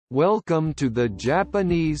Welcome to the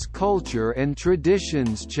Japanese Culture and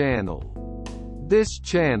Traditions channel. This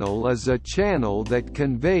channel is a channel that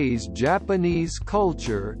conveys Japanese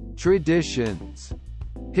culture, traditions,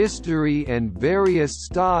 history and various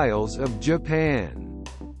styles of Japan.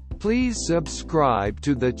 Please subscribe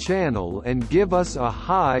to the channel and give us a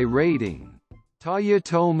high rating.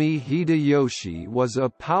 Toyotomi Hideyoshi was a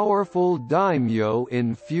powerful daimyo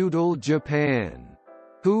in feudal Japan,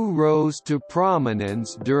 who rose to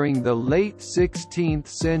prominence during the late 16th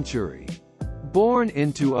century. Born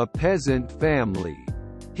into a peasant family,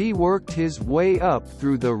 he worked his way up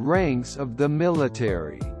through the ranks of the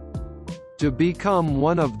military to become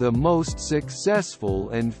one of the most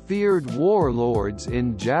successful and feared warlords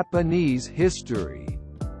in Japanese history.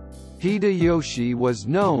 Hideyoshi was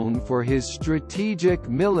known for his strategic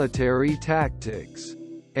military tactics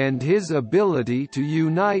and his ability to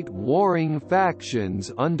unite warring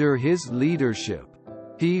factions under his leadership.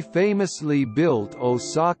 He famously built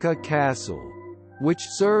Osaka Castle, which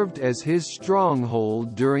served as his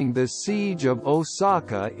stronghold during the siege of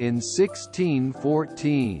Osaka in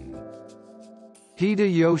 1614.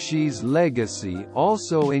 Hideyoshi's legacy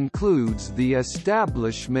also includes the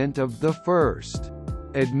establishment of the first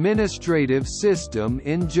administrative system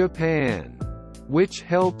in Japan, which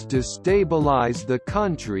helped to stabilize the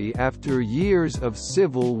country after years of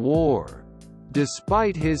civil war.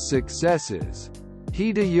 Despite his successes,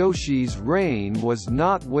 Hideyoshi's reign was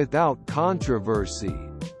not without controversy,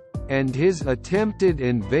 and his attempted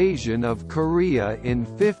invasion of Korea in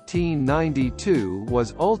 1592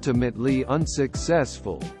 was ultimately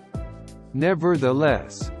unsuccessful.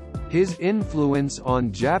 Nevertheless, his influence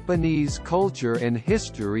on Japanese culture and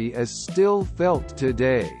history is still felt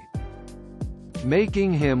today,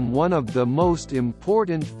 making him one of the most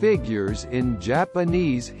important figures in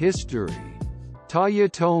Japanese history.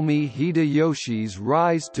 Toyotomi Hideyoshi's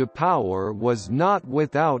rise to power was not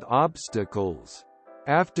without obstacles.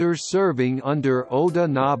 After serving under Oda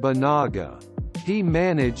Nobunaga, he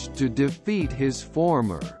managed to defeat his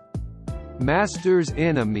former master's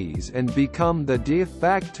enemies and become the de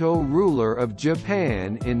facto ruler of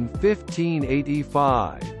Japan in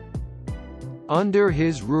 1585. Under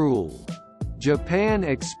his rule, Japan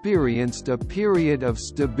experienced a period of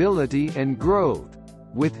stability and growth,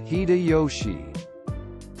 with Hideyoshi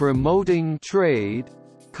promoting trade,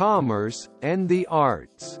 commerce, and the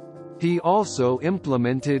arts. He also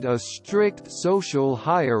implemented a strict social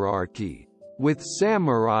hierarchy, with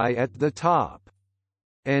samurai at the top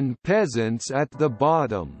and peasants at the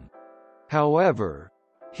bottom. However,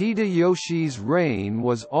 Hideyoshi's reign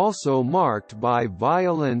was also marked by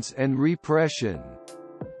violence and repression,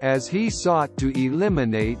 as he sought to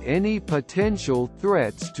eliminate any potential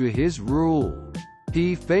threats to his rule.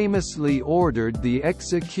 He famously ordered the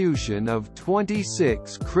execution of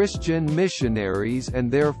 26 Christian missionaries and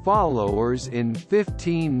their followers in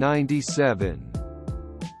 1597,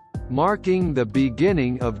 marking the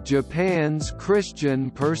beginning of Japan's Christian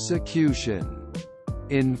persecution.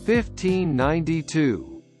 In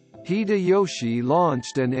 1592, Hideyoshi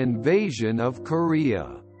launched an invasion of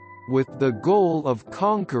Korea, with the goal of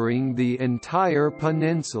conquering the entire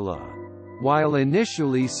peninsula. While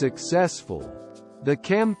initially successful, the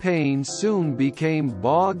campaign soon became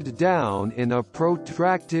bogged down in a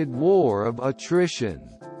protracted war of attrition,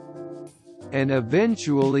 and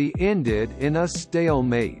eventually ended in a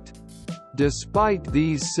stalemate. Despite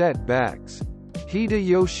these setbacks,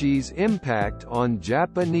 Hideyoshi's impact on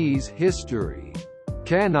Japanese history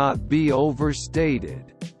cannot be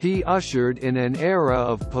overstated. He ushered in an era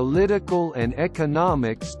of political and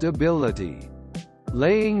economic stability,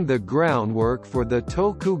 laying the groundwork for the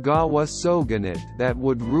Tokugawa shogunate that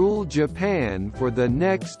would rule Japan for the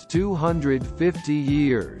next 250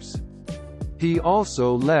 years. He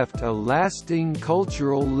also left a lasting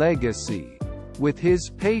cultural legacy, with his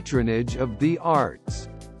patronage of the arts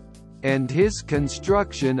and his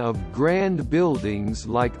construction of grand buildings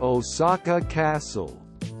like Osaka Castle,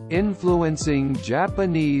 influencing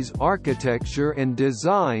Japanese architecture and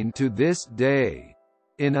design to this day.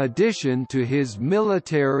 In addition to his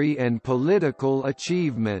military and political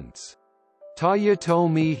achievements,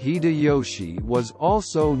 Toyotomi Hideyoshi was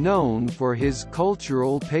also known for his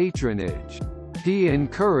cultural patronage. He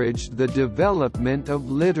encouraged the development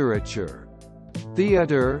of literature,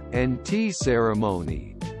 theater, and tea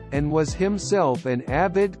ceremony, and was himself an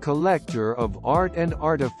avid collector of art and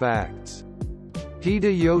artifacts.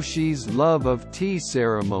 Hideyoshi's love of tea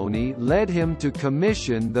ceremony led him to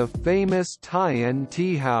commission the famous Taian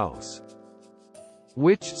Tea House,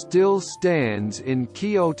 which still stands in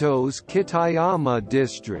Kyoto's Kitayama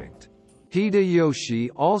district. Hideyoshi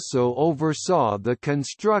also oversaw the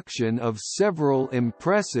construction of several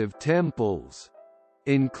impressive temples,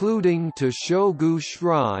 including Toshogu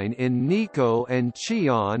Shrine in Nikko and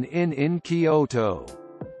Chion-in in Kyoto.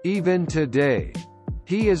 Even today,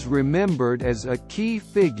 he is remembered as a key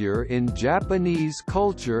figure in Japanese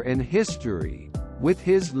culture and history, with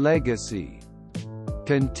his legacy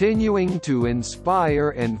continuing to inspire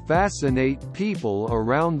and fascinate people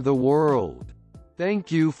around the world.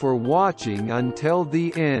 Thank you for watching until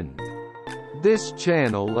the end. This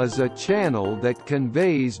channel is a channel that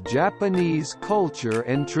conveys Japanese culture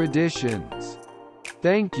and traditions.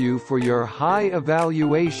 Thank you for your high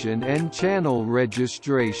evaluation and channel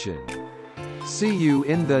registration. See you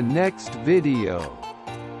in the next video.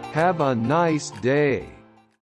 Have a nice day.